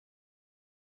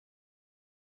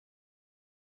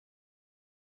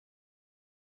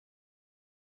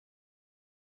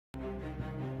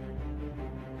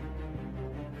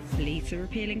Police are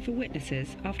appealing for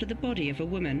witnesses after the body of a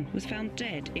woman was found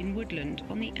dead in woodland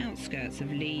on the outskirts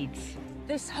of Leeds.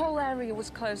 This whole area was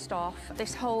closed off,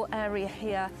 this whole area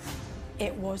here.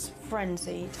 It was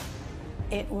frenzied.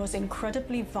 It was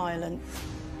incredibly violent.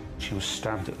 She was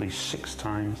stabbed at least 6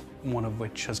 times. One of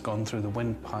which has gone through the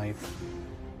windpipe.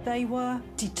 They were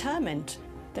determined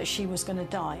that she was going to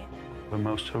die. The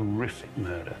most horrific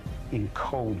murder in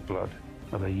cold blood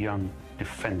of a young,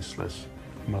 defenceless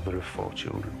mother of 4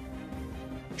 children.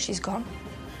 She's gone,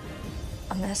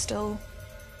 and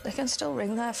they can still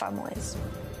ring their families.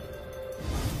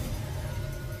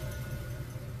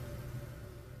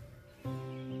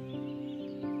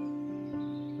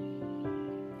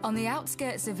 On the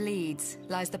outskirts of Leeds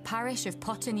lies the parish of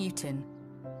Potter Newton,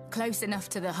 close enough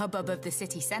to the hubbub of the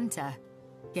city centre,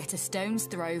 yet a stone's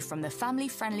throw from the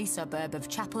family-friendly suburb of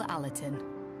Chapel Allerton.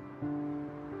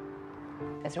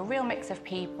 There's a real mix of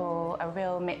people, a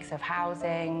real mix of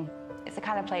housing. It's the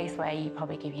kind of place where you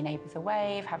probably give your neighbours a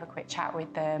wave, have a quick chat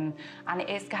with them, and it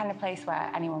is the kind of place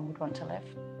where anyone would want to live.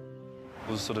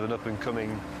 It was sort of an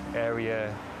up-and-coming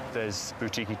area. There's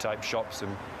boutique-y type shops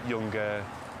and younger,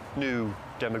 new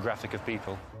demographic of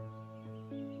people.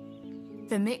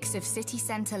 The mix of city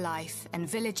centre life and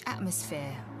village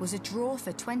atmosphere was a draw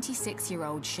for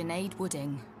 26-year-old Sinead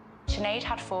Wooding. Sinead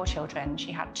had 4 children.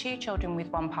 She had 2 children with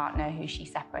one partner who she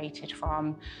separated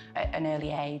from at an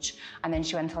early age, and then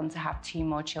she went on to have 2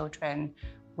 more children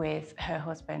with her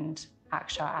husband,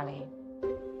 Akshar Ali.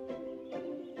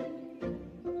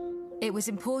 It was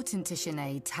important to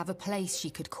Sinead to have a place she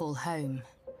could call home.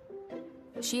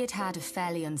 She had had a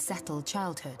fairly unsettled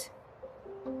childhood.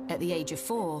 At the age of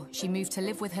 4, she moved to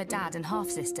live with her dad and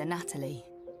half-sister, Natalie.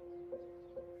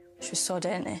 She was so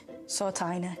dainty, so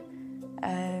tiny.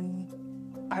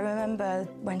 I remember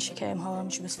when she came home,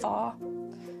 she was 4,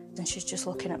 and she's just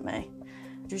looking at me.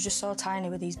 She was just so tiny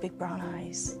with these big brown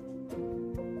eyes.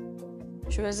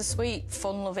 She was a sweet,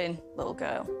 fun-loving little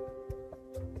girl.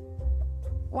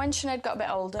 When Sinead got a bit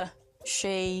older,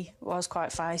 she was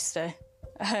quite feisty.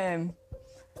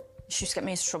 She used to get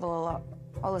me into trouble a lot,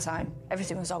 all the time.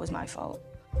 Everything was always my fault.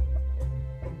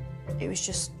 It was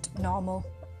just normal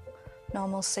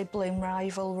sibling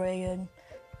rivalry and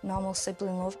normal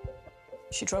sibling love.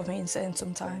 She drove me insane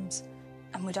sometimes,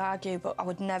 and we'd argue, but I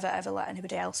would never, ever let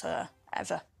anybody else hurt her,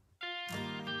 ever.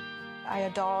 I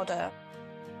adored her.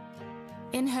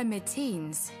 In her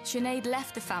mid-teens, Sinead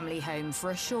left the family home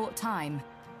for a short time,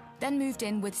 then moved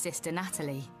in with sister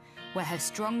Natalie, where her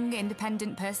strong,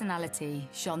 independent personality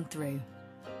shone through.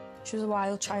 She was a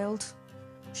wild child.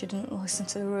 She didn't listen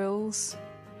to the rules.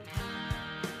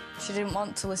 She didn't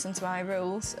want to listen to my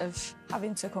rules of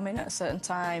having to come in at a certain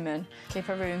time and keep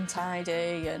her room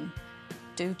tidy and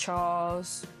do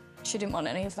chores. She didn't want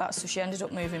any of that, so she ended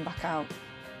up moving back out.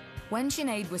 When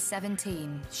Sinead was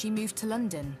 17, she moved to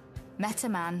London, met a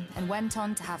man and went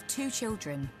on to have 2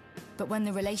 children. But when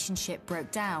the relationship broke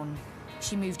down,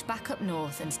 she moved back up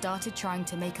north and started trying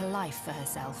to make a life for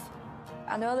herself.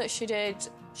 I know that she did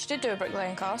do a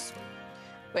bricklaying course,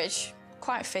 which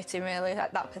quite fitting really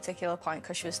at that particular point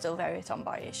because she was still very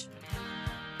tomboyish.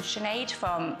 Sinead,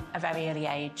 from a very early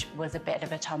age, was a bit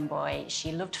of a tomboy.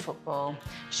 She loved football.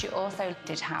 She also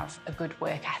did have a good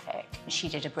work ethic. She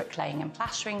did a bricklaying and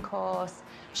plastering course.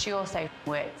 She also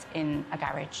worked in a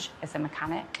garage as a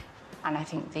mechanic. And I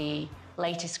think the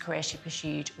latest career she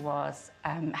pursued was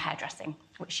hairdressing,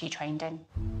 which she trained in.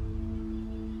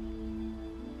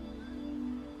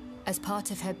 As part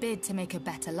of her bid to make a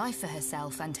better life for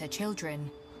herself and her children,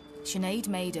 Sinead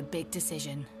made a big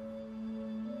decision.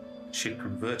 She had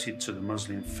converted to the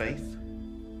Muslim faith.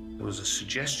 There was a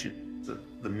suggestion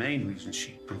that the main reason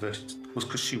she converted was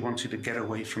because she wanted to get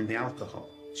away from the alcohol.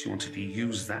 She wanted to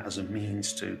use that as a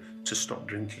means to stop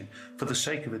drinking for the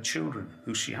sake of her children,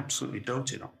 who she absolutely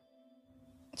doted on.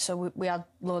 So we had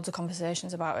loads of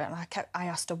conversations about it, and I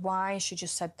asked her why. She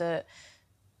just said that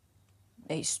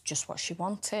it's just what she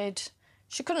wanted.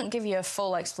 She couldn't give you a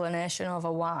full explanation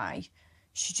over why.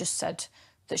 She just said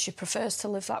that she prefers to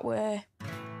live that way.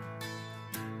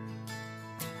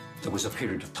 There was a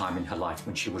period of time in her life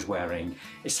when she was wearing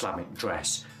Islamic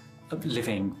dress,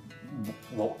 living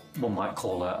what one might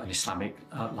call an Islamic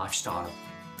lifestyle.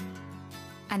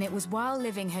 And it was while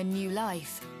living her new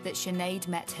life that Sinead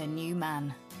met her new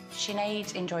man.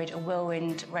 Sinead enjoyed a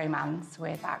whirlwind romance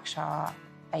with Akshar.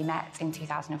 They met in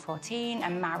 2014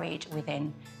 and married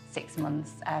within 6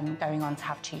 months, going on to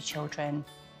have 2 children.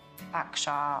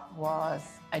 Akshar was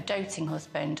a doting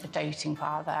husband, a doting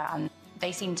father, and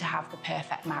they seemed to have the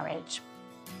perfect marriage.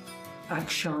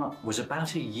 Akshar was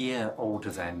about a year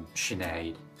older than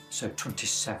Sinead. so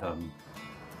 27,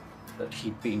 that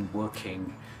he'd been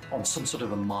working on some sort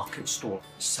of a market stall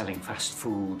selling fast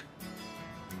food.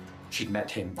 She'd met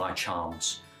him by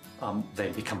chance.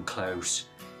 They'd become close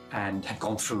and had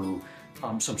gone through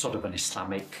some sort of an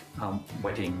Islamic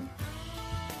wedding.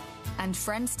 And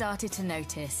friends started to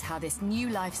notice how this new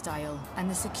lifestyle and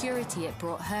the security it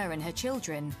brought her and her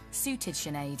children suited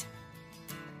Sinead.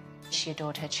 She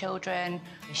adored her children.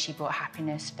 She brought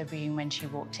happiness to the room when she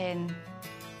walked in.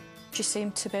 She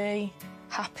seemed to be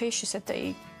happy. She said that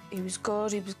he was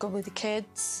good with the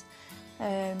kids.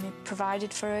 He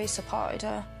provided for her, he supported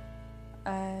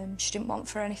her. She didn't want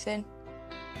for anything.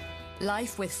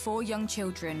 Life with 4 young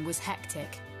children was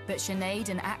hectic, but Sinead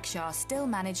and Akshar still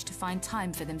managed to find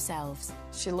time for themselves.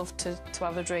 She loved to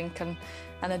have a drink and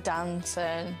a dance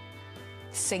and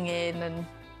singing, and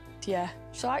yeah,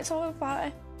 she liked all about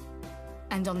it.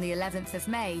 And on the 11th of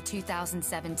May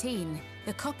 2017,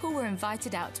 the couple were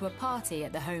invited out to a party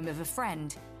at the home of a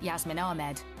friend, Yasmin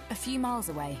Ahmed, a few miles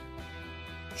away.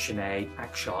 Sinead,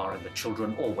 Akshar and the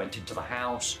children all went into the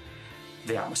house.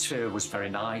 The atmosphere was very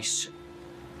nice.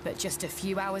 But just a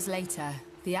few hours later,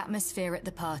 the atmosphere at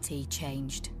the party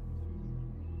changed.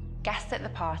 Guests at the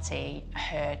party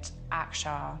heard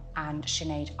Akshar and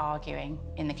Sinead arguing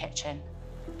in the kitchen.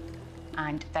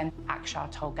 And then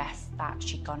Akshar told guests that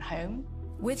she'd gone home.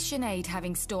 With Sinead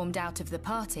having stormed out of the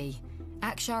party,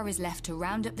 Akshar is left to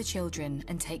round up the children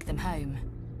and take them home.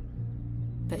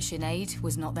 But Sinead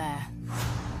was not there.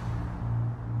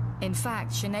 In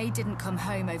fact, Sinead didn't come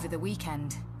home over the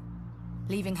weekend,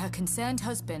 leaving her concerned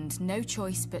husband no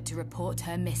choice but to report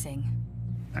her missing.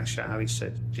 Akshar, Ali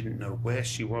said, didn't know where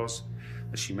she was,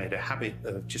 that she made a habit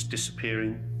of just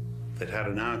disappearing, they'd had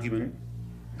an argument,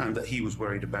 and that he was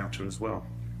worried about her as well.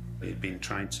 He'd been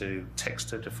trying to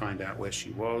text her to find out where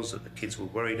she was, that the kids were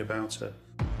worried about her.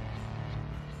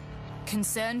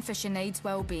 Concern for Sinead's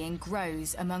well-being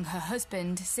grows among her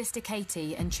husband, sister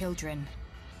Katie, and children.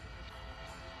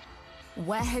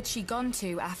 Where had she gone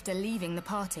to after leaving the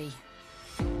party?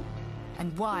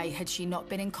 And why had she not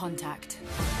been in contact?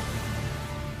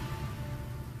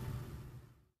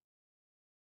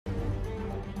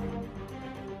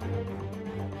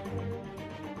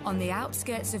 On the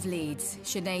outskirts of Leeds,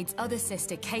 Sinead's other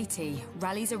sister, Katie,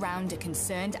 rallies around a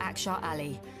concerned Akshar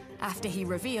Ali after he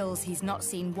reveals he's not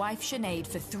seen wife Sinead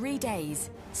for 3 days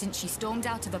since she stormed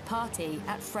out of a party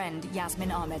at friend Yasmin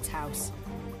Ahmed's house.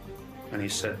 And he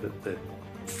said that they'd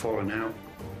fallen out,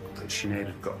 that Sinead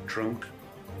had got drunk,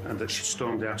 and that she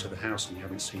stormed out of the house and he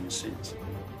hadn't seen her since.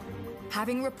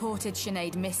 Having reported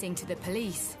Sinead missing to the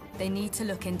police, they need to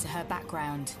look into her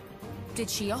background. Did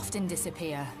she often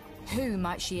disappear? Who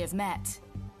might she have met?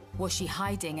 Was she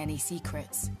hiding any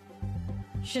secrets?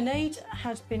 Sinead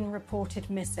had been reported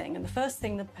missing, and the first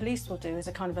thing the police will do is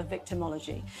a kind of a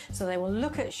victimology. So they will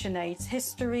look at Sinead's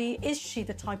history. Is she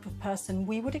the type of person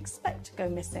we would expect to go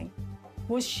missing?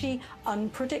 Was she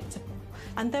unpredictable?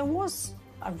 And there was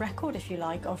a record, if you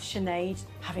like, of Sinead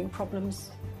having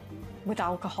problems with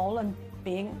alcohol and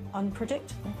being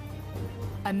unpredictable.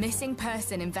 A missing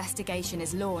person investigation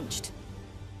is launched,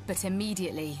 but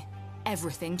immediately,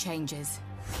 everything changes.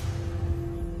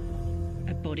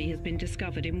 A body has been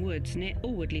discovered in woods near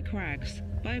Alwoodley Crags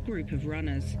by a group of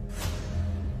runners.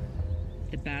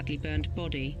 The badly burned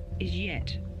body is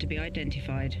yet to be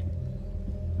identified.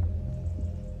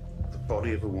 The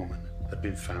body of a woman had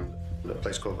been found at a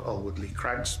place called Alwoodley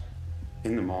Crags.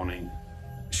 In the morning,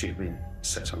 she had been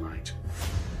set alight.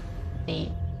 The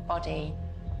body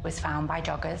was found by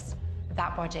joggers.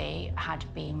 That body had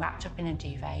been wrapped up in a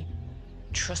duvet,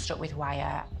 trussed up with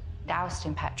wire, doused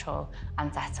in petrol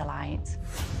and set alight,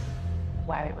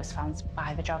 where it was found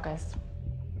by the joggers.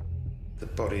 The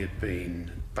body had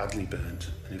been badly burnt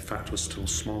and in fact was still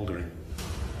smouldering.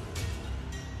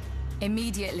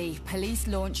 Immediately, police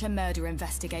launch a murder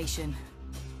investigation.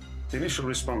 The initial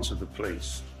response of the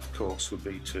police, of course, would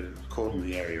be to cordon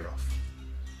the area off.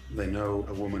 They know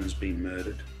a woman has been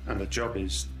murdered, and the job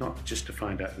is not just to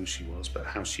find out who she was, but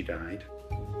how she died.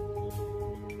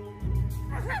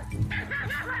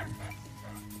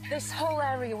 This whole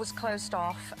area was closed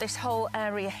off. This whole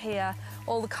area here,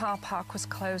 all the car park was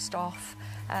closed off.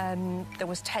 There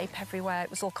was tape everywhere. It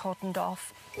was all cordoned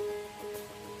off.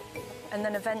 And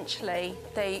then eventually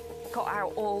they got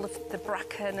out all of the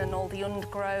bracken and all the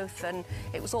undergrowth, and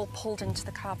it was all pulled into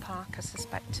the car park, I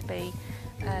suspect, to be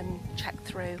checked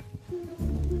through.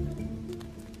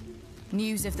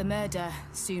 News of the murder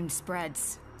soon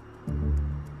spreads.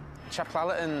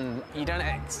 Chaplallerton, you don't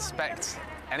expect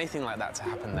anything like that to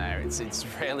happen there. It's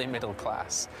really middle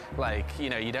class. Like, you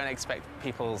know, you don't expect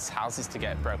people's houses to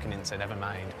get broken into, never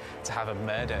mind to have a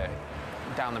murder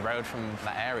down the road from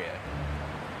that area.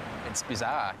 It's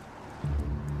bizarre.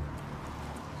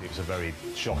 It was a very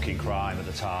shocking crime at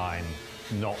the time,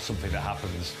 not something that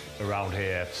happens around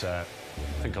here. So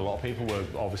I think a lot of people were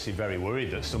obviously very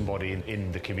worried that somebody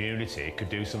in the community could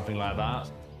do something like that.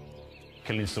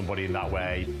 Killing somebody in that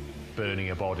way, burning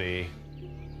a body.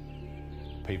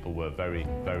 People were very,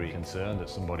 very concerned that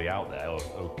somebody out there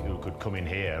who could come in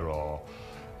here or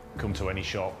come to any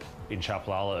shop in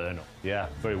Chapel Allerton. Yeah,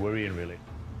 very worrying, really.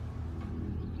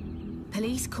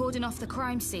 Police cordon off the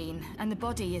crime scene and the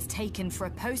body is taken for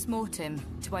a post-mortem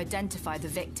to identify the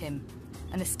victim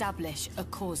and establish a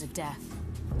cause of death.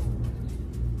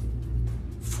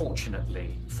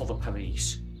 Fortunately for the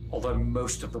police, although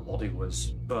most of the body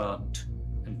was burnt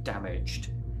and damaged,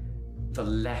 the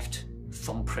left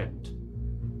thumbprint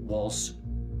was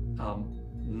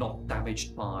not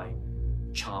damaged by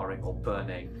charring or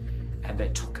burning, and they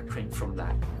took a print from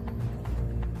that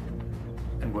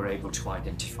and were able to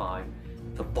identify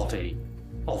the body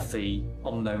of the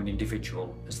unknown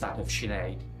individual as that of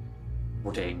Sinead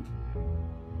Wooding.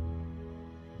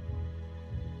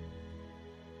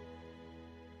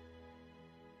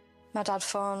 My dad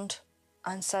phoned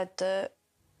and said that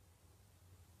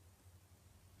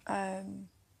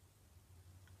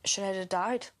Sinead had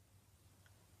died.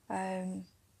 I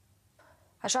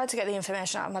tried to get the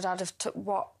information out of my dad of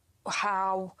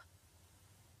how.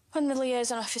 When the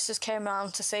liaison officers came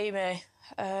round to see me,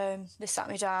 they sat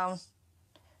me down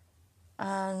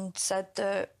and said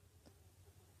that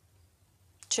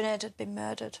Sinead had been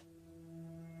murdered.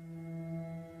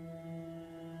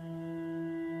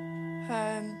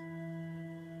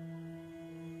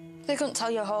 They couldn't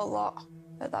tell you a whole lot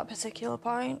at that particular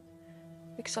point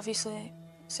because obviously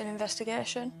it's an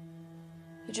investigation.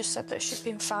 They just said that she'd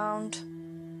been found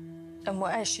and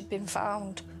where she'd been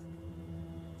found.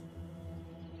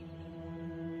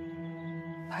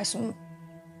 By some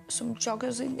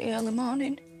joggers in the early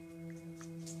morning.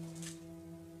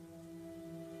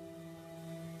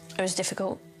 It was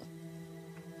difficult.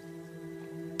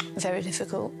 Very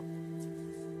difficult.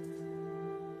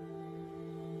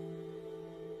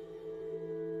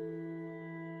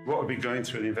 What would be going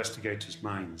through the investigators'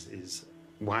 minds is,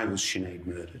 why was Sinead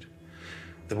murdered?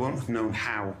 They won't have known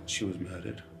how she was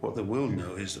murdered. What they will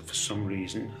know is that for some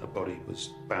reason her body was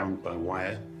bound by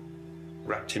wire,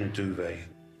 wrapped in a duvet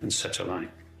and set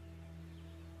alight.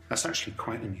 That's actually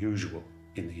quite unusual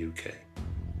in the UK.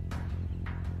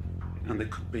 And there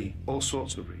could be all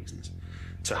sorts of reasons.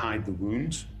 To hide the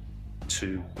wounds,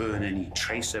 to burn any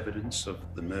trace evidence of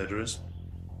the murderers.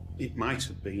 It might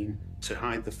have been to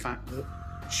hide the fact that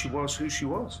she was who she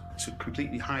was, to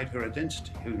completely hide her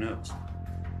identity, who knows?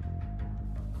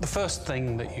 The first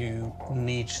thing that you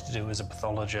need to do as a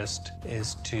pathologist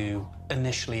is to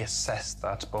initially assess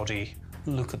that body,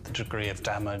 look at the degree of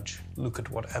damage, look at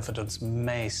what evidence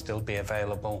may still be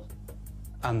available,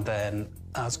 and then,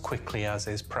 as quickly as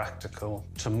is practical,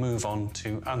 to move on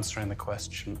to answering the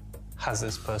question, has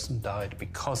this person died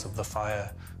because of the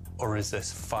fire, or is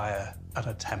this fire an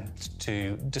attempt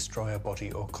to destroy a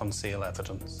body or conceal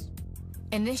evidence?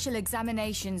 Initial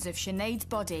examinations of Sinead's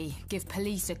body give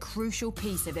police a crucial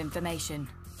piece of information.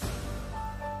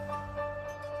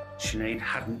 Sinead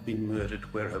hadn't been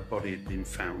murdered where her body had been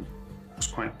found. It was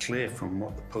quite clear from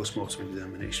what the post-mortem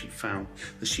examination found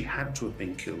that she had to have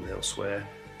been killed elsewhere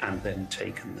and then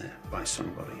taken there by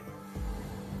somebody.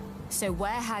 So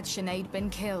where had Sinead been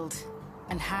killed,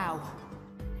 and how?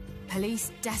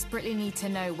 Police desperately need to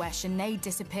know where Sinead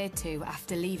disappeared to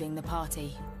after leaving the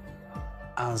party.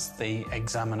 As the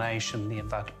examination of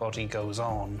that body goes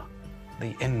on,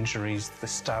 the injuries, the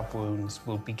stab wounds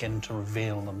will begin to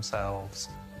reveal themselves.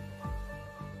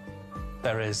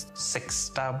 There is 6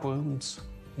 stab wounds,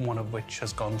 one of which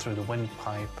has gone through the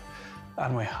windpipe,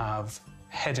 and we have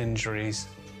head injuries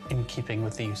in keeping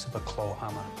with the use of a claw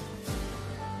hammer.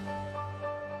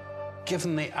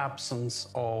 Given the absence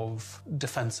of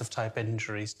defensive-type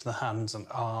injuries to the hands and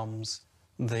arms,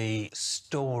 the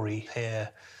story here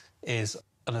is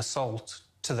an assault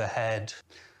to the head,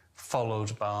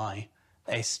 followed by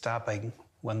a stabbing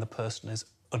when the person is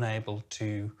unable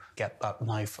to get that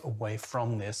knife away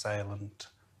from the assailant.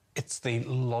 It's the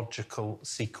logical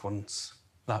sequence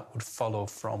that would follow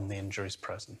from the injuries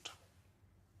present.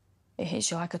 It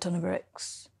hits you like a ton of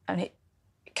bricks, and it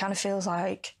kind of feels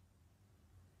like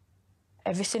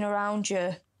everything around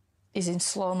you is in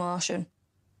slow motion.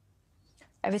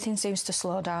 Everything seems to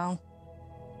slow down,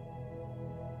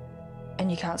 and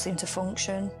you can't seem to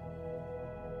function.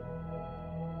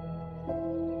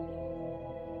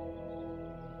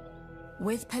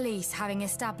 With police having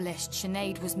established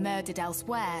Sinead was murdered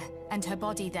elsewhere and her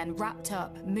body then wrapped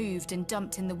up, moved and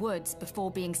dumped in the woods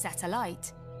before being set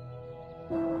alight,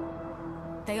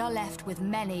 they are left with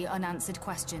many unanswered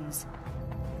questions.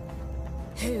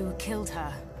 Who killed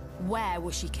her? Where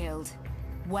was she killed?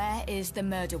 Where is the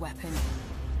murder weapon?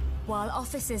 While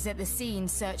officers at the scene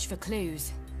search for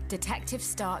clues, detectives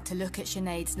start to look at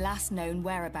Sinead's last known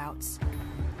whereabouts.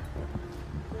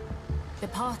 The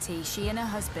party she and her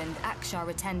husband Akshar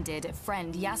attended at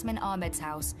friend Yasmin Ahmed's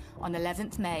house on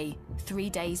 11th May, 3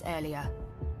 days earlier.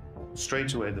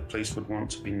 Straight away, the police would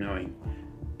want to be knowing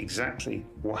exactly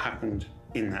what happened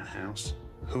in that house,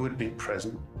 who had been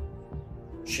present.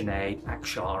 Sinead,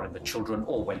 Akshar and the children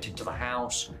all went into the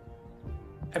house.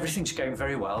 Everything's going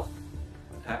very well.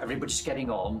 Everybody's getting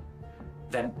on.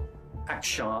 Then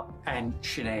Akshar and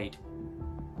Sinead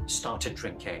started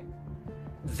drinking.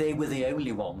 They were the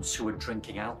only ones who were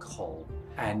drinking alcohol,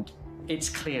 and it's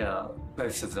clear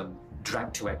both of them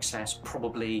drank to excess,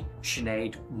 probably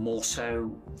Sinead more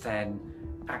so than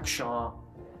Akshar,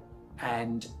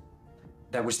 and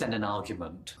there was then an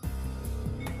argument.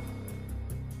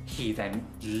 He then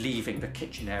leaving the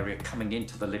kitchen area, coming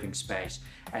into the living space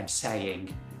and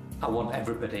saying, I want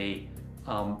everybody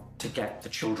to get the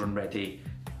children ready.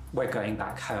 We're going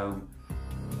back home.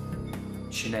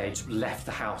 Sinead left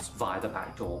the house via the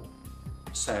back door.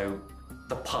 So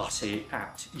the party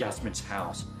at Yasmin's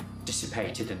house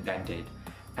dissipated and ended,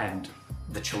 and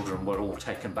the children were all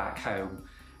taken back home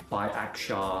by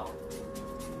Akshar.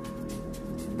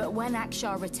 But when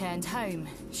Akshar returned home,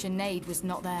 Sinead was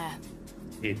not there.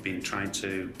 He'd been trying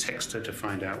to text her to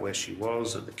find out where she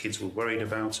was, that the kids were worried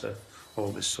about her,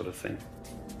 all this sort of thing.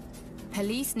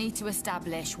 Police need to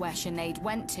establish where Sinead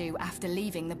went to after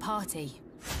leaving the party.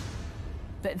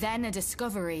 But then a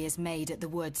discovery is made at the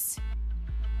woods,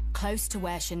 close to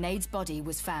where Sinead's body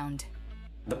was found.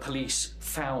 The police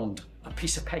found a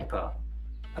piece of paper,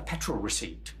 a petrol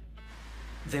receipt.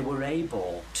 They were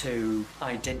able to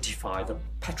identify the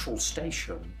petrol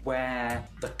station where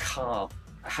the car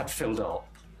had filled up.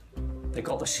 They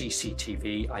got the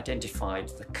CCTV, identified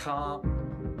the car.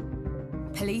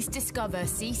 Police discover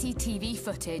CCTV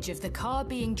footage of the car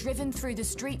being driven through the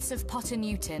streets of Potter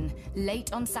Newton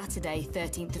late on Saturday,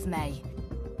 13th of May.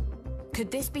 Could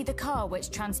this be the car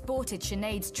which transported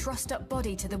Sinead's trussed-up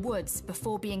body to the woods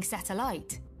before being set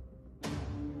alight?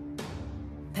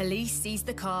 Police seize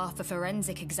the car for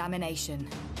forensic examination.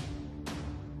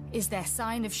 Is there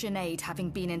sign of Sinead having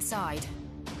been inside?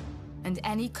 And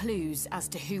any clues as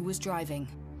to who was driving?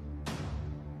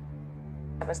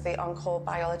 I was the on-call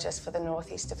biologist for the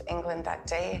northeast of England that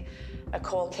day. A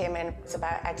call came in. It was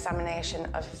about examination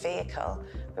of a vehicle.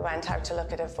 We went out to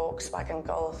look at a Volkswagen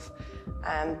Golf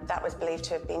that was believed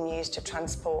to have been used to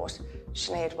transport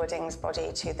Sinead Wooding's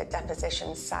body to the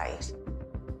deposition site.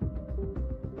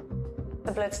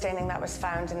 The blood staining that was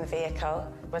found in the vehicle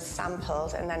was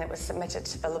sampled and then it was submitted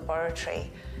to the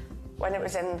laboratory. When it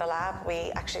was in the lab,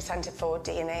 we actually sent it for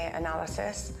DNA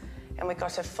analysis, and we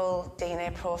got a full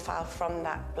DNA profile from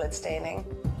that blood staining.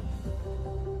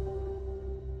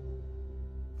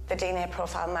 The DNA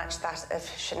profile matched that of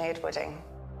Sinead Wooding.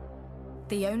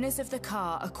 The owners of the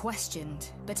car are questioned,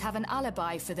 but have an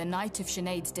alibi for the night of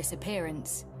Sinead's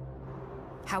disappearance.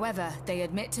 However, they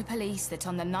admit to police that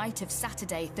on the night of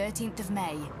Saturday, 13th of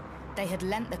May, they had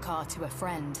lent the car to a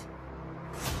friend.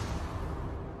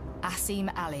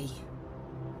 Asim Ali,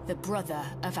 the brother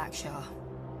of Akshar.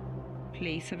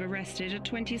 Police have arrested a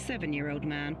 27-year-old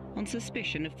man on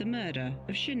suspicion of the murder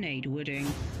of Sinead Wooding.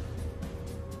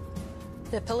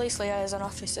 The police liaison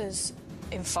officers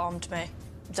informed me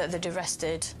that they'd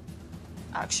arrested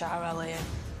Akshar Ali.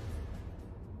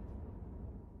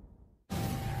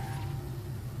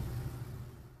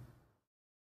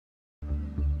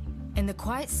 In the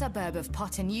quiet suburb of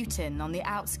Potter Newton on the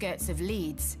outskirts of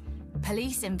Leeds,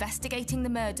 police investigating the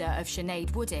murder of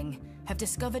Sinead Wooding have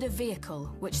discovered a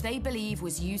vehicle which they believe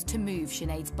was used to move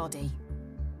Sinead's body.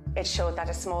 It showed that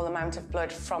a small amount of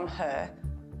blood from her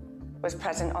was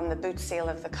present on the boot seal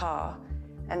of the car,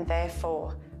 and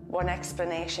therefore one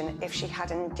explanation, if she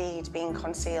had indeed been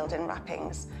concealed in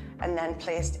wrappings and then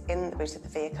placed in the boot of the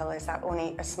vehicle, is that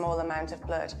only a small amount of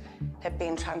blood had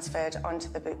been transferred onto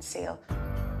the boot seal.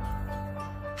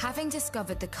 Having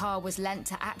discovered the car was lent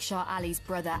to Akshar Ali's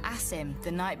brother Asim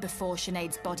the night before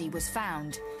Sinead's body was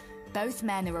found, both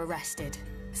men are arrested,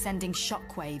 sending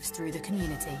shockwaves through the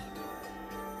community.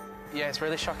 Yeah, it's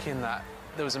really shocking that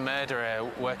there was a murderer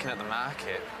working at the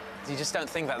market. You just don't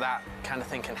think that that kind of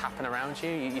thing can happen around you.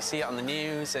 You see it on the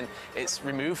news and it's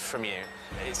removed from you.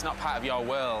 It's not part of your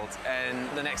world, and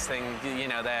the next thing, you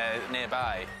know, they're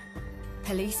nearby.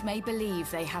 Police may believe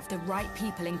they have the right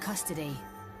people in custody,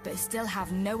 but still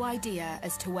have no idea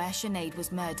as to where Sinead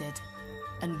was murdered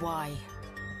and why.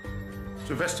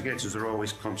 So investigators are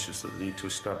always conscious that they need to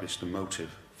establish the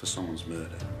motive for someone's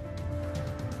murder.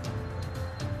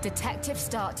 Detectives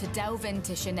start to delve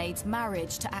into Sinead's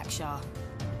marriage to Akshar.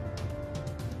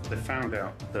 They found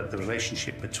out that the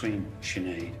relationship between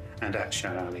Sinead and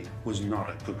Akshar Ali was not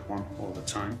a good one all the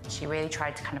time. She really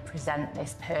tried to kind of present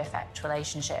this perfect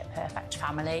relationship, perfect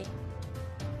family.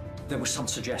 There was some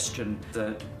suggestion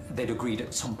that they'd agreed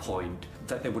at some point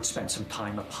that they would spend some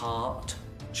time apart.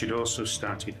 She'd also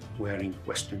started wearing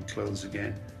Western clothes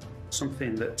again,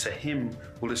 something that to him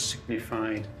would have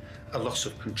signified a loss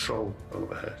of control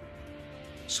over her,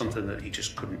 something that he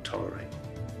just couldn't tolerate.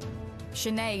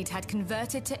 Sinead had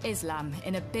converted to Islam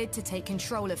in a bid to take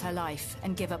control of her life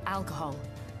and give up alcohol.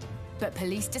 But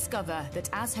police discover that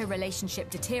as her relationship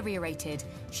deteriorated,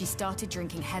 she started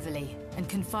drinking heavily and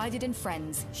confided in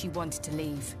friends she wanted to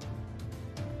leave.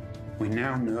 We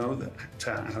now know that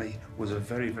Akshar Ali was a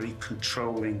very, very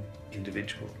controlling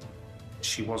individual.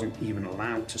 She wasn't even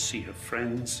allowed to see her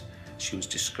friends. She was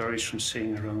discouraged from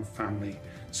seeing her own family.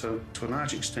 So to a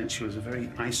large extent, she was a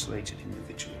very isolated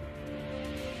individual.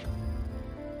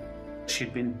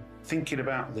 She'd been thinking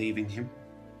about leaving him.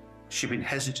 She'd been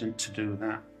hesitant to do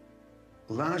that,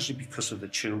 largely because of the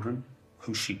children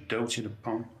who she doted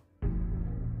upon.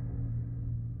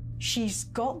 She's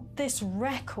got this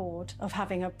record of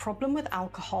having a problem with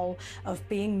alcohol, of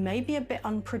being maybe a bit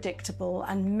unpredictable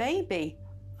and maybe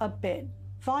a bit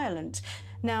violent.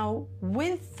 Now,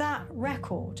 with that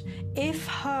record, if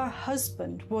her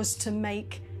husband was to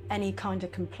make any kind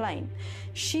of complaint,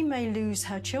 she may lose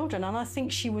her children, and I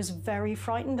think she was very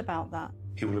frightened about that.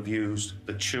 He will have used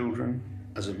the children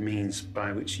as a means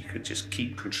by which he could just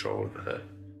keep control of her.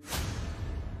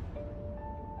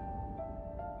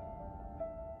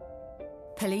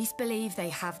 Police believe they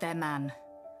have their man,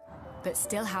 but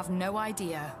still have no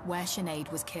idea where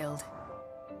Sinead was killed.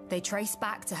 They trace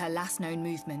back to her last known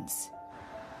movements.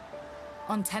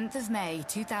 On 10th of May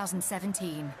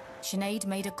 2017, Sinead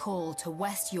made a call to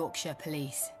West Yorkshire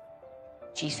Police.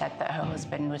 She said that her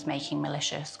husband was making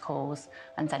malicious calls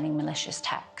and sending malicious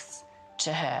texts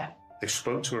to her. They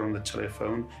spoke to her on the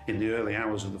telephone in the early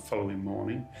hours of the following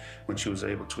morning, when she was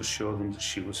able to assure them that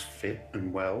she was fit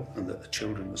and well and that the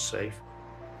children were safe.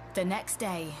 The next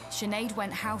day, Sinead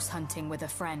went house hunting with a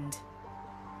friend.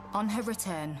 On her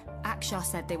return, Akshar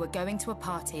said they were going to a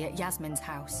party at Yasmin's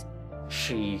house.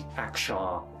 She,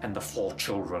 Akshar, and the 4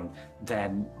 children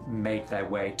then made their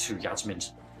way to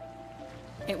Yasmin's.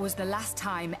 It was the last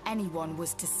time anyone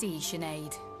was to see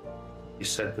Sinead. He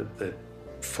said that they'd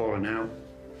fallen out,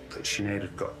 that Sinead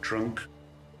had got drunk,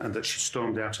 and that she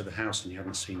stormed out of the house and he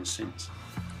hadn't seen her since.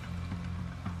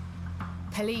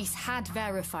 Police had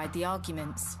verified the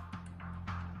arguments.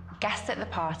 Guests at the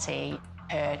party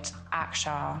heard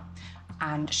Akshar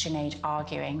and Sinead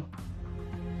arguing.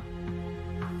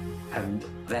 And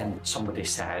then somebody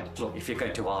said, look, if you're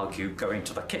going to argue, go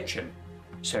into the kitchen.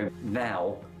 So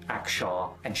now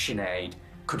Akshar and Sinead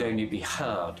could only be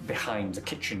heard behind the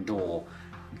kitchen door,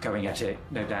 going at it,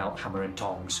 no doubt, hammer and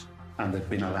tongs. And there'd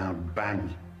been a loud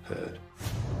bang heard,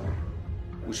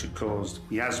 which had caused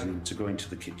Yasmin to go into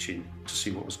the kitchen to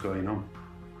see what was going on.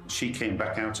 She came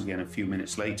back out again a few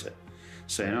minutes later,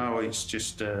 saying, oh, it's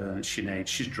just Sinead,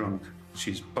 she's drunk,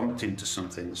 she's bumped into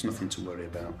something, there's nothing to worry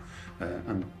about,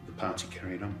 and the party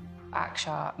carried on.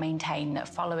 Akshar maintained that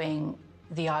following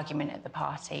the argument at the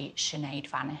party, Sinead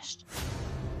vanished.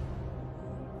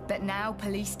 But now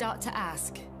police start to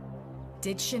ask,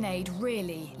 did Sinead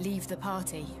really leave the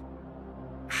party?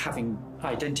 Having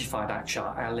identified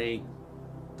Akshar Ali,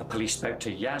 the police spoke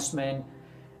to Yasmin,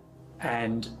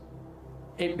 and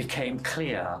it became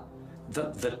clear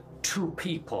that the 2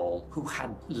 people who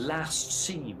had last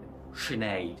seen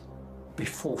Sinead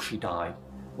before she died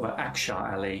were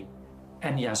Akshar Ali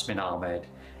and Yasmin Ahmed,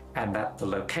 and that the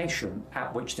location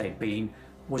at which they'd been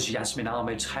was Yasmin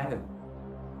Ahmed's home.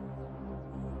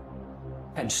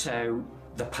 And so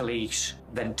the police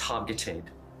then targeted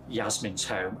Yasmin's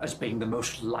home as being the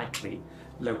most likely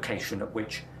location at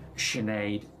which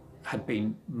Sinead had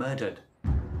been murdered.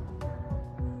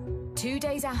 2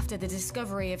 days after the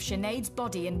discovery of Sinead's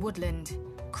body in Woodland,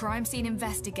 crime scene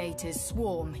investigators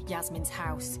swarm Yasmin's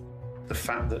house. The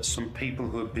fact that some people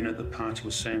who had been at the party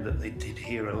were saying that they did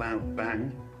hear a loud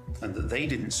bang and that they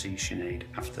didn't see Sinead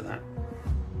after that.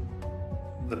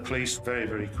 The police very,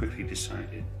 very quickly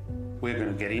decided, we're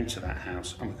going to get into that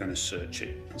house and we're going to search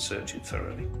it, and search it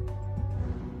thoroughly.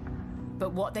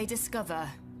 But what they discover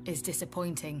is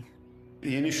disappointing.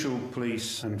 The initial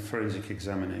police and forensic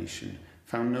examination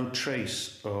Found no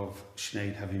trace of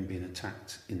Sinead having been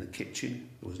attacked in the kitchen.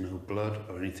 There was no blood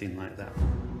or anything like that.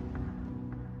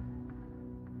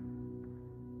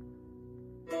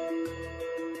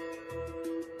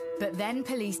 But then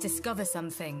police discover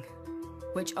something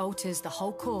which alters the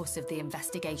whole course of the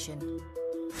investigation.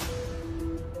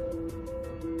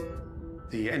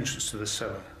 The entrance to the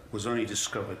cellar was only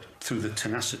discovered through the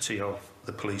tenacity of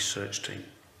the police search team,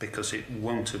 because it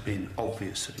won't have been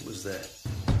obvious that it was there.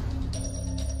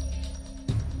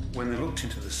 When they looked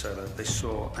into the cellar, they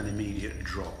saw an immediate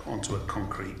drop onto a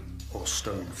concrete or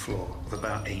stone floor of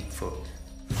about 8 foot.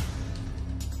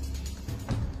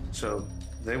 So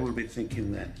they will be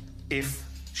thinking then, if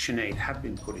Sinead had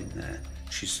been put in there,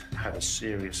 she's had a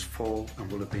serious fall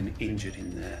and will have been injured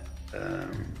in there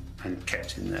and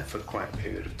kept in there for quite a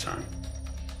period of time.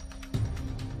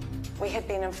 We had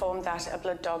been informed that a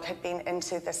blood dog had been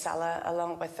into the cellar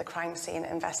along with the crime scene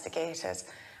investigators,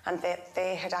 and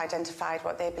they had identified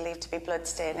what they believed to be blood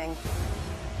staining.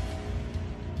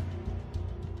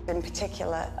 In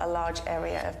particular, a large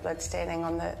area of blood staining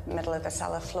on the middle of the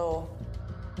cellar floor.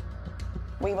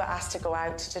 We were asked to go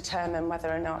out to determine whether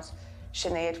or not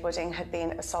Sinead Wooding had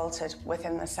been assaulted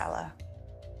within the cellar.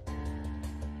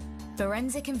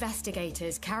 Forensic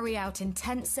investigators carry out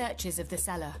intense searches of the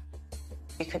cellar.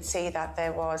 You could see that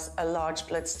there was a large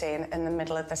blood stain in the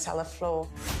middle of the cellar floor.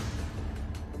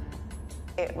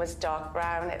 It was dark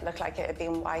brown. It looked like it had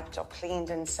been wiped or cleaned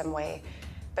in some way,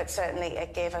 but certainly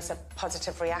it gave us a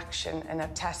positive reaction in a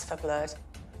test for blood.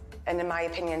 And in my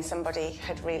opinion, somebody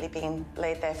had really been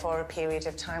laid there for a period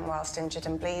of time whilst injured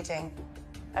and bleeding.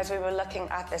 As we were looking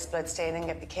at this blood staining,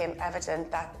 it became evident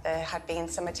that there had been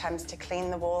some attempts to clean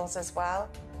the walls as well.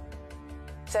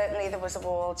 Certainly there was a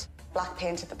walled black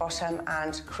paint at the bottom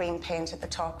and cream paint at the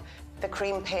top. The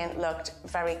cream paint looked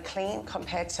very clean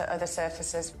compared to other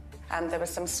surfaces, and there was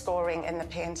some scoring in the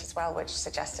paint as well, which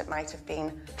suggests it might have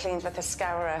been cleaned with a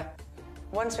scourer.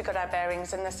 Once we got our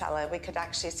bearings in the cellar, we could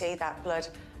actually see that blood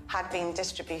had been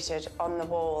distributed on the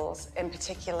walls, in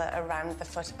particular around the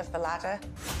foot of the ladder.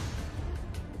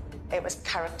 It was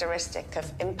characteristic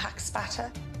of impact spatter.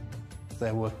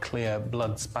 There were clear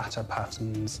blood spatter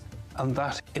patterns, and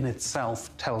that in itself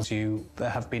tells you there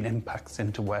have been impacts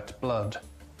into wet blood.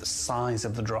 The size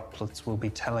of the droplets will be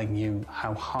telling you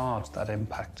how hard that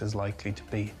impact is likely to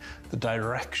be. The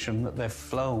direction that they've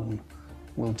flown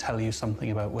will tell you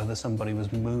something about whether somebody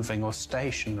was moving or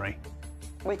stationary.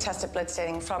 We tested blood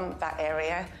staining from that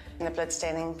area, and the blood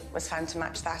staining was found to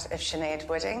match that of Sinead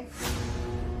Wooding.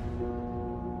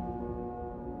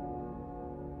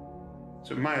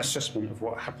 So my assessment of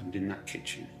what happened in that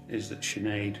kitchen is that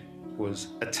Sinead was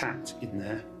attacked in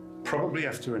there, probably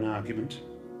after an argument,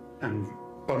 and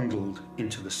bundled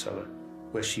into the cellar,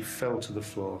 where she fell to the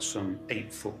floor some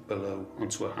 8 foot below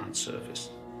onto a hard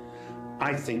surface.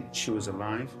 I think she was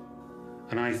alive,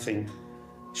 and I think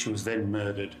she was then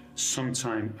murdered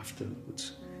sometime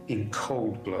afterwards in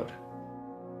cold blood.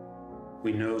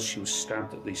 We know she was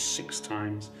stabbed at least 6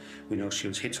 times. We know she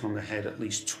was hit on the head at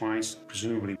least twice,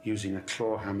 presumably using a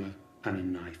claw hammer and a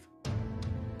knife.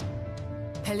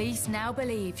 Police now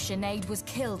believe Sinead was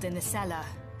killed in the cellar.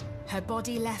 Her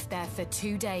body left there for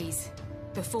 2 days,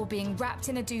 before being wrapped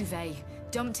in a duvet,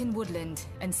 dumped in woodland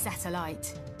and set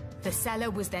alight. The cellar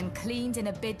was then cleaned in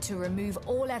a bid to remove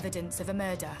all evidence of a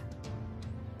murder.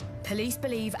 Police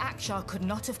believe Akshar could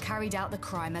not have carried out the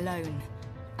crime alone,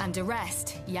 and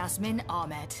arrest Yasmin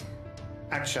Ahmed.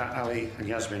 Akshar Ali and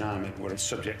Yasmin Ahmed were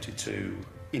subjected to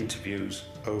interviews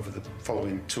over the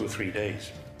following 2 or 3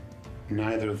 days.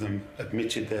 Neither of them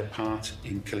admitted their part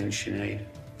in killing Sinead.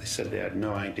 They said they had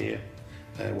no idea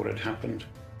what had happened.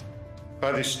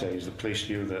 By this stage, the police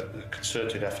knew that a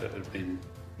concerted effort had been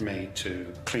made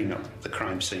to clean up the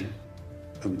crime scene.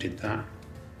 Who did that?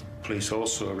 Police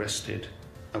also arrested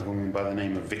a woman by the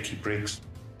name of Vicky Briggs,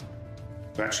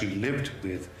 who actually lived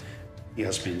with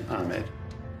Yasmin Ahmed.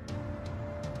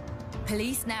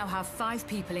 Police now have 5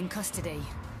 people in custody.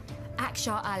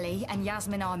 Akshar Ali and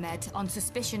Yasmin Ahmed on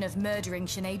suspicion of murdering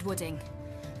Sinead Wooding,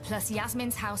 plus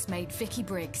Yasmin's housemaid Vicky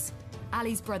Briggs,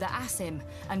 Ali's brother Asim,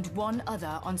 and 1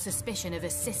 other on suspicion of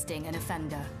assisting an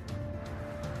offender.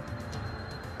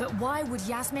 But why would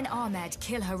Yasmin Ahmed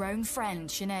kill her own friend,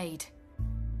 Sinead?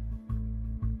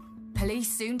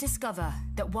 Police soon discover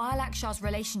that while Akshar's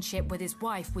relationship with his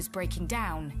wife was breaking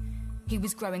down, he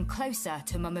was growing closer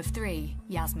to mum of 3,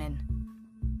 Yasmin.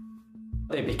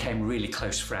 They became really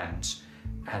close friends,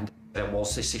 and there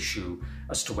was this issue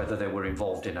as to whether they were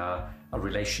involved in a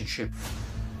relationship.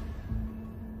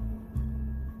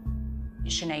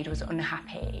 Sinead was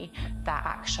unhappy that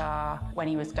Akshar, when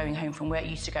he was going home from work,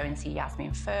 used to go and see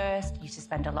Yasmin first, used to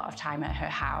spend a lot of time at her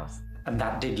house. And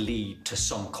that did lead to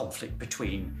some conflict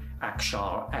between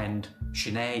Akshar and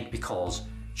Sinead, because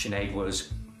Sinead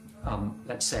was,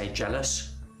 let's say,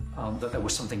 jealous that there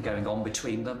was something going on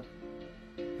between them,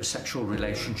 a sexual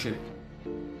relationship.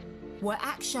 Were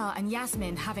Akshar and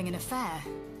Yasmin having an affair?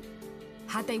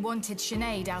 Had they wanted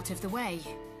Sinead out of the way?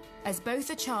 As both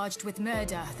are charged with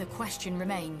murder, the question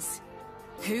remains: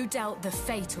 who dealt the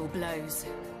fatal blows?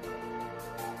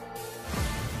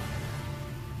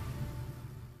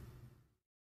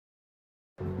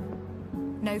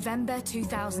 November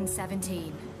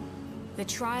 2017. The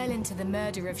trial into the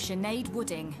murder of Sinead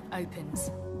Wooding opens.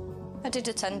 I did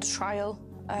attend a trial.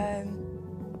 I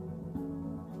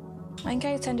think I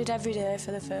attended every day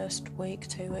for the first week,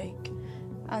 2 weeks,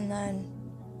 and then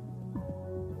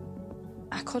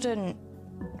I couldn't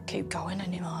keep going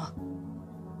anymore.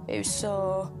 It was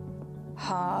so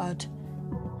hard.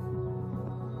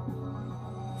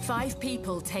 5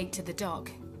 people take to the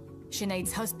dock.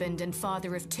 Sinead's husband and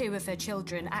father of 2 of her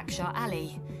children, Akshar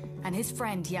Ali, and his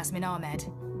friend Yasmin Ahmed,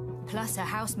 plus her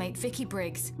housemate Vicky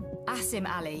Briggs, Asim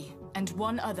Ali, and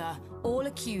 1 other, all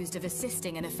accused of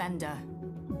assisting an offender.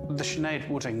 The Sinead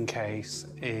Wooding case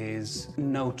is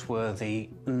noteworthy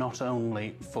not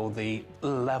only for the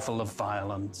level of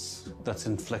violence that's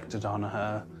inflicted on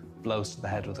her, blows to the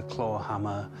head with a claw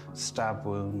hammer, stab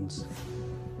wounds,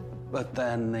 but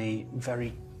then the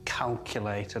very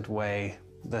calculated way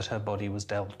that her body was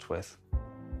dealt with.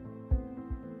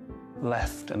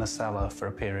 Left in a cellar for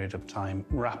a period of time,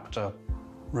 wrapped up,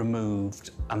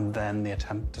 removed, and then the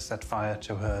attempt to set fire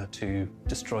to her to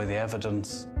destroy the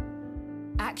evidence.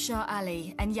 Akshar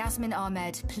Ali and Yasmin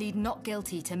Ahmed plead not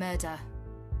guilty to murder.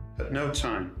 At no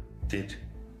time did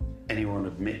anyone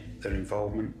admit their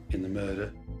involvement in the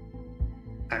murder.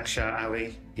 Akshar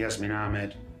Ali, Yasmin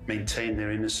Ahmed maintained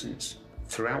their innocence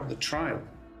throughout the trial.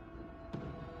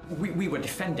 We were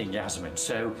defending Yasmin,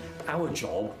 so our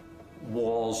job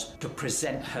was to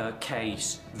present her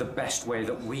case the best way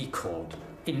that we could.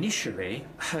 Initially,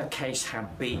 her case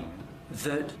had been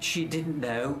that she didn't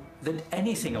know that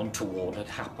anything untoward had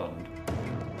happened.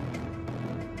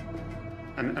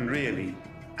 And really,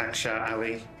 Akshar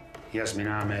Ali, Yasmin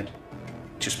Ahmed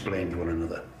just blamed one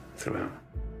another throughout.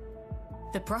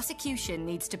 The prosecution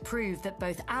needs to prove that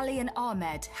both Ali and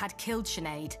Ahmed had killed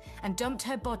Sinead and dumped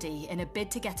her body in a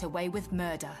bid to get away with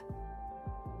murder.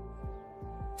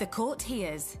 The court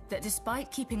hears that despite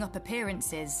keeping up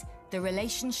appearances, the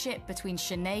relationship between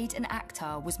Sinead and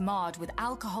Akhtar was marred with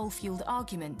alcohol-fueled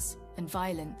arguments and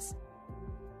violence.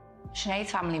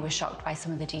 Sinead's family was shocked by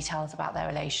some of the details about their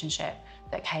relationship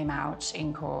that came out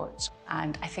in court.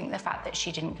 And I think the fact that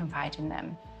she didn't confide in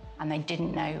them and they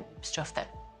didn't know stuff that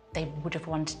they would have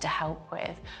wanted to help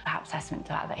with, perhaps testament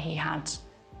to the fact that he had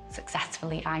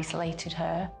successfully isolated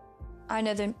her. I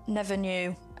never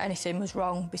knew anything was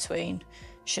wrong between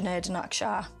Sinead and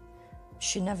Akshar.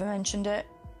 She never mentioned it,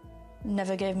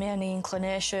 never gave me any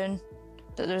inclination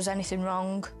that there was anything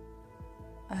wrong.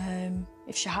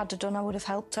 If she had done, I would have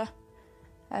helped her.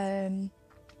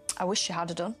 I wish she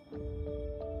had done.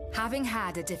 Having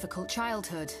had a difficult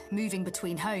childhood, moving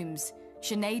between homes,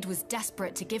 Sinead was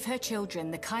desperate to give her children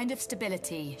the kind of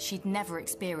stability she'd never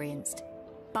experienced.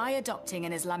 By adopting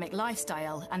an Islamic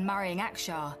lifestyle and marrying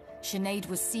Akshar, Sinead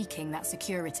was seeking that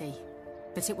security.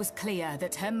 But it was clear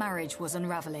that her marriage was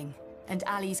unravelling, and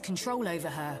Ali's control over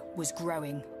her was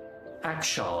growing.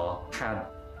 Akshar had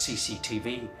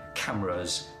CCTV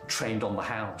cameras trained on the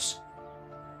house.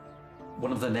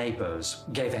 One of the neighbours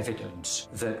gave evidence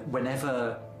that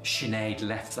whenever Sinead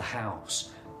left the house,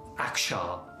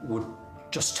 Akshar would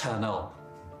just turn up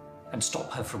and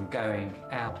stop her from going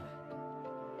out.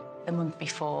 The month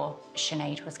before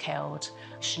Sinead was killed,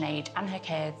 Sinead and her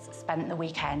kids spent the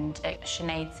weekend at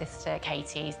Sinead's sister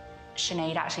Katie's.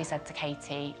 Sinead actually said to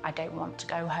Katie, "I don't want to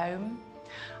go home."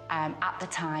 At the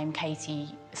time,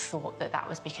 Katie thought that that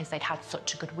was because they'd had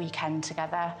such a good weekend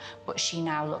together, but she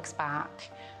now looks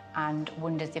back and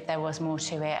wonders if there was more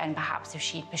to it, and perhaps if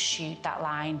she'd pursued that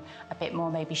line a bit more,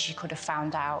 maybe she could have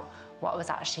found out what was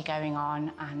actually going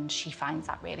on, and she finds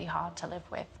that really hard to live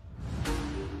with.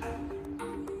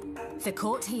 The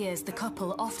court hears the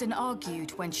couple often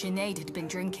argued when Sinead had been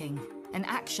drinking, and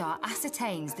Akshar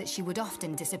ascertains that she would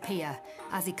often disappear,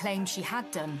 as he claimed she had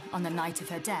done on the night of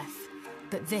her death.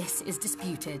 But this is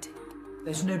disputed.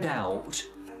 There's no doubt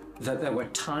that there were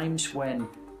times when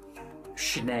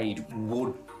Sinead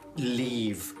would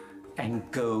leave and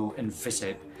go and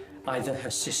visit either her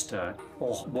sister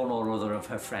or one or other of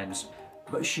her friends,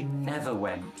 but she never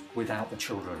went without the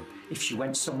children. If she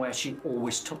went somewhere, she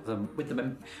always took them with them.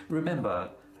 And remember,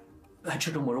 her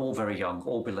children were all very young,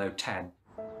 all below 10.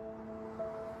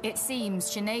 It seems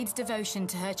Sinead's devotion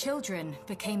to her children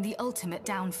became the ultimate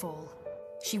downfall.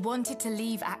 She wanted to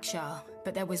leave Akshar,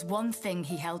 but there was one thing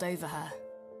he held over her.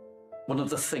 One of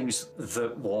the things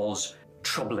that was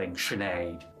troubling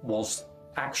Sinead was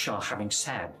Akshar having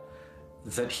said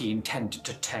that he intended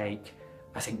to take,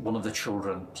 I think, one of the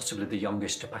children, possibly the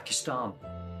youngest, to Pakistan.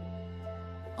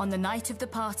 On the night of the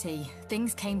party,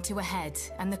 things came to a head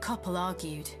and the couple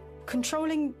argued.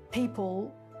 Controlling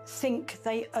people think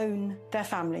they own their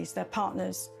families, their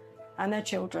partners and their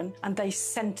children, and they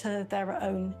centre their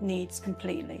own needs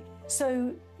completely.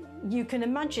 So you can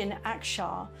imagine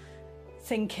Akshar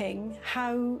thinking,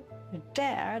 how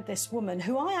dare this woman,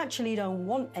 who I actually don't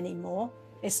want anymore.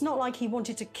 It's not like he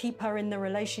wanted to keep her in the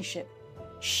relationship.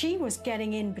 She was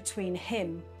getting in between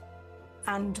him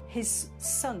and his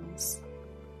sons.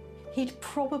 He'd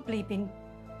probably been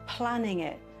planning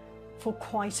it for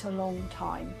quite a long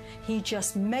time. He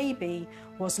just maybe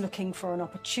was looking for an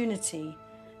opportunity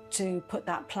to put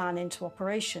that plan into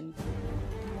operation.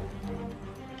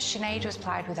 Sinead was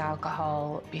plied with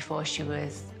alcohol before she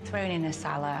was thrown in a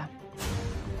cellar.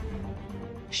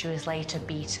 She was later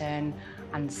beaten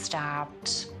and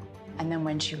stabbed. And then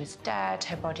when she was dead,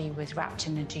 her body was wrapped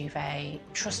in a duvet,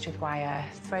 trussed with wire,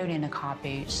 thrown in a car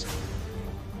boot,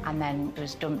 and then it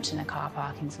was dumped in a car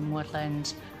park in some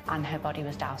woodland, and her body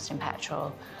was doused in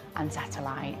petrol and set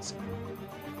alight.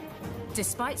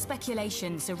 Despite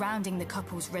speculation surrounding the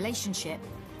couple's relationship,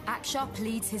 Akshar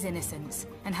pleads his innocence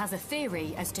and has a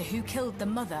theory as to who killed the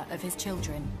mother of his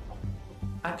children.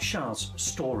 Akshar's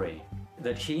story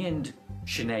that he and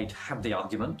Sinead had the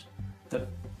argument that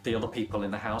the other people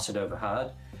in the house had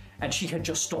overheard, and she had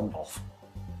just stormed off.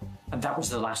 And that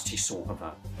was the last he saw of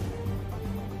her.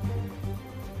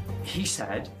 He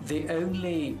said the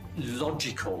only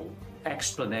logical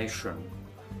explanation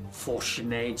for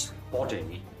Sinead's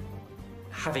body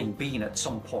having been at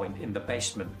some point in the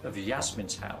basement of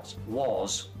Yasmin's house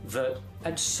was that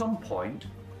at some point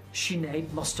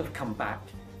Sinead must have come back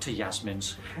to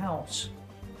Yasmin's house.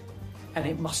 And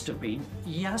it must have been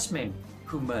Yasmin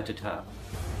who murdered her.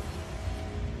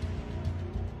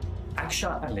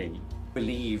 Akshar Ali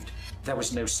believed there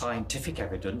was no scientific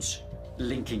evidence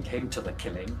linking him to the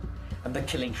killing, and the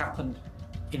killing happened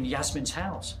in Yasmin's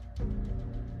house.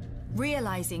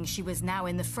 Realising she was now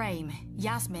in the frame,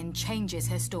 Yasmin changes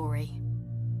her story.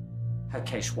 Her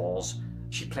case was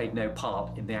she played no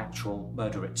part in the actual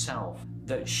murder itself,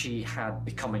 that she had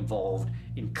become involved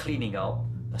in cleaning up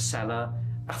the cellar.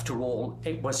 After all,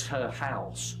 it was her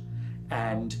house,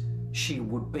 and she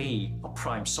would be a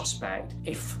prime suspect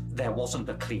if there wasn't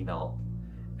a clean-up,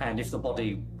 and if the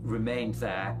body remained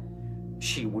there,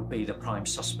 she would be the prime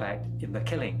suspect in the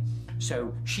killing.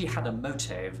 So she had a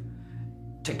motive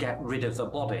to get rid of the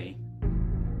body.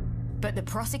 But the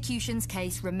prosecution's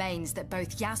case remains that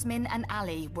both Yasmin and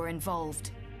Ali were involved.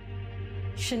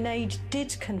 Sinead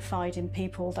did confide in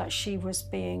people that she was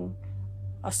being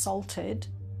assaulted.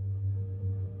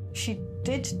 She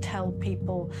did tell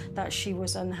people that she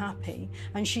was unhappy,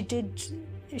 and she did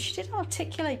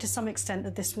articulate to some extent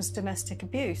that this was domestic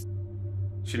abuse.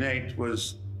 Sinead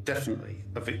was definitely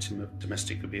a victim of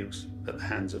domestic abuse at the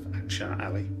hands of Akshar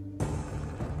Ali.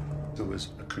 There was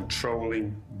a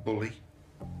controlling bully.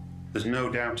 There's no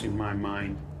doubt in my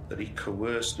mind that he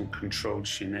coerced and controlled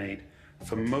Sinead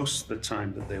for most of the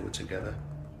time that they were together.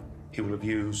 He will have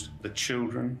used the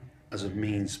children as a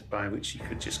means by which he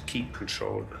could just keep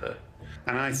control of her.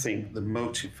 And I think the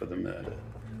motive for the murder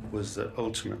was that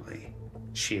ultimately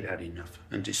she had had enough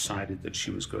and decided that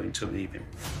she was going to leave him.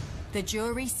 The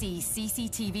jury sees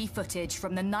CCTV footage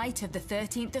from the night of the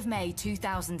 13th of May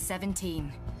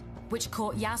 2017, which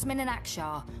caught Yasmin and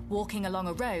Akshar walking along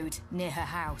a road near her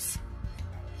house.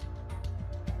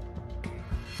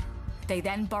 They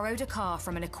then borrowed a car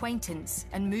from an acquaintance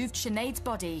and moved Sinead's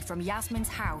body from Yasmin's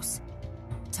house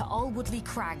to Alwoodley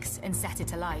Crags and set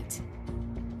it alight.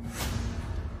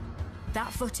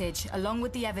 That footage, along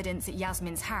with the evidence at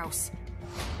Yasmin's house,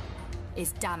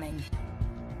 is damning.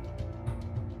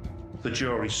 The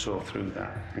jury saw through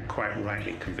that and quite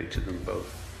rightly convicted them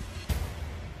both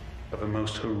of a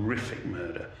most horrific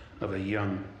murder of a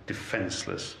young,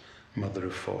 defenseless mother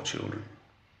of 4 children.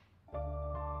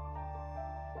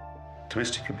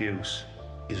 Domestic abuse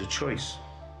is a choice,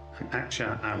 and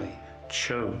Akshar Ali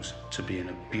chose to be an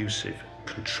abusive,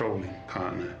 controlling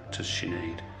partner to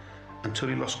Sinead until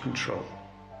he lost control,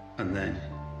 and then,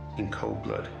 in cold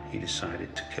blood, he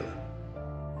decided to kill her.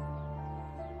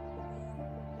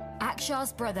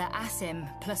 Akshar's brother Asim,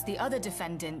 plus the other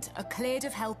defendant, are cleared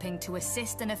of helping to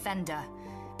assist an offender.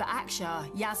 But Akshar,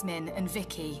 Yasmin and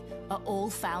Vicky are all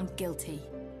found guilty.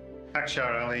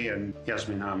 Akshar Ali and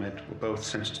Yasmin Ahmed were both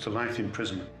sentenced to life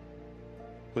imprisonment,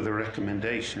 with a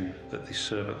recommendation that they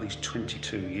serve at least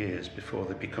 22 years before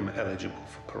they become eligible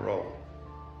for parole.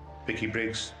 Vicky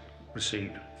Briggs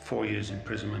received 4 years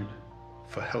imprisonment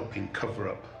for helping cover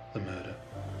up the murder.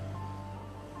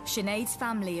 Sinead's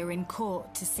family are in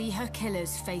court to see her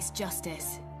killers face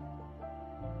justice.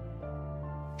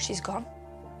 She's gone.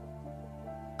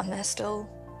 And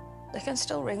they can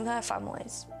still ring their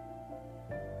families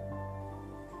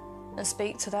and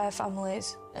speak to their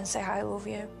families and say, I love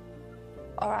you,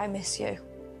 or I miss you.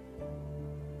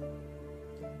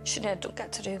 Sinead don't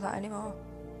get to do that anymore.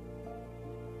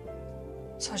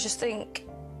 So I just think,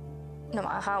 no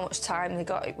matter how much time they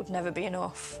got, it would never be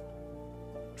enough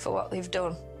for what they've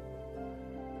done.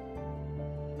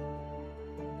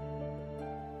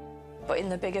 But in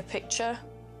the bigger picture,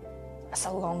 that's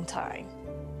a long time.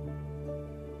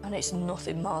 And it's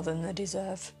nothing more than they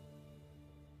deserve.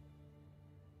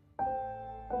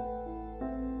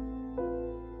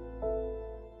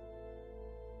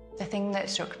 The thing that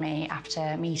struck me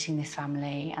after meeting this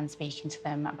family and speaking to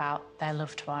them about their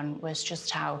loved one was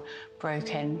just how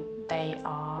broken they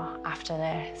are after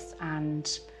this,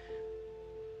 and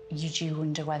you do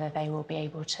wonder whether they will be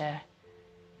able to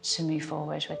move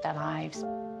forward with their lives.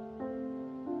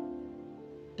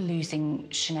 Losing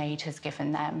Sinead has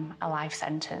given them a life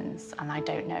sentence, and I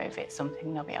don't know if it's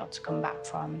something they'll be able to come back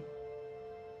from.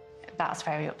 That's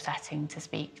very upsetting to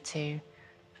speak to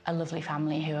a lovely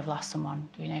family who have lost someone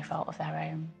through no fault of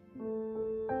their own.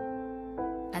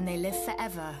 And they live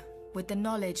forever with the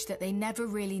knowledge that they never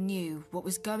really knew what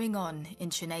was going on in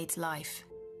Sinead's life.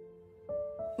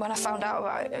 When I found out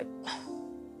about it,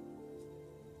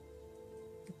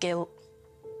 guilt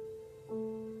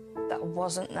that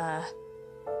wasn't there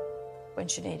when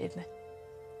she needed me.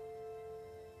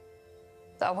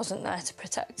 That I wasn't there to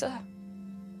protect her.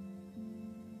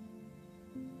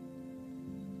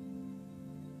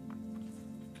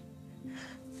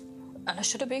 And I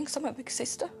should have been, because I'm a big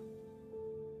sister.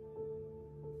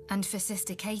 And for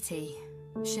Sister Katie,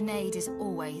 Sinead is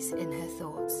always in her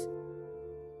thoughts.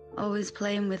 Always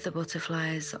playing with the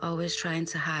butterflies, always trying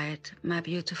to hide. My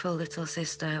beautiful little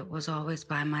sister was always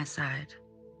by my side.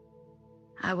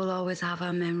 I will always have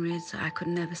our memories. I could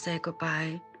never say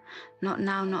goodbye. Not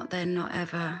now, not then, not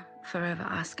ever. Forever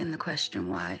asking the question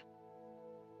why.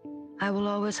 I will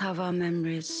always have our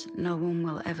memories. No one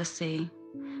will ever see.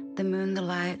 The moon, the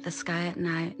light, the sky at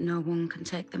night. No one can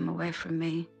take them away from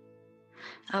me.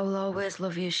 I will always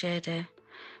love you, Shady.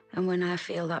 And when I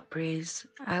feel that breeze,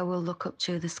 I will look up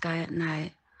to the sky at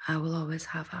night. I will always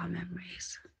have our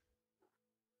memories.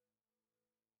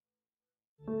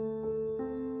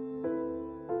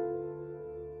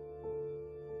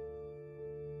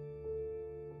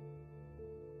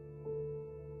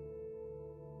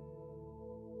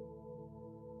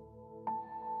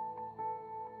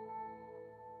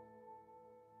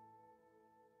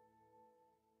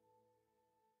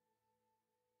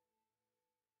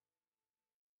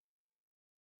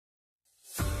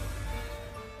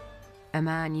 A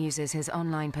man uses his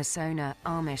online persona,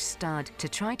 Amish Stud, to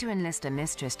try to enlist a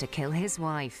mistress to kill his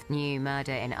wife. New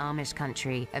Murder in Amish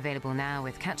Country, available now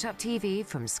with catch-up TV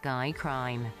from Sky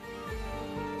Crime.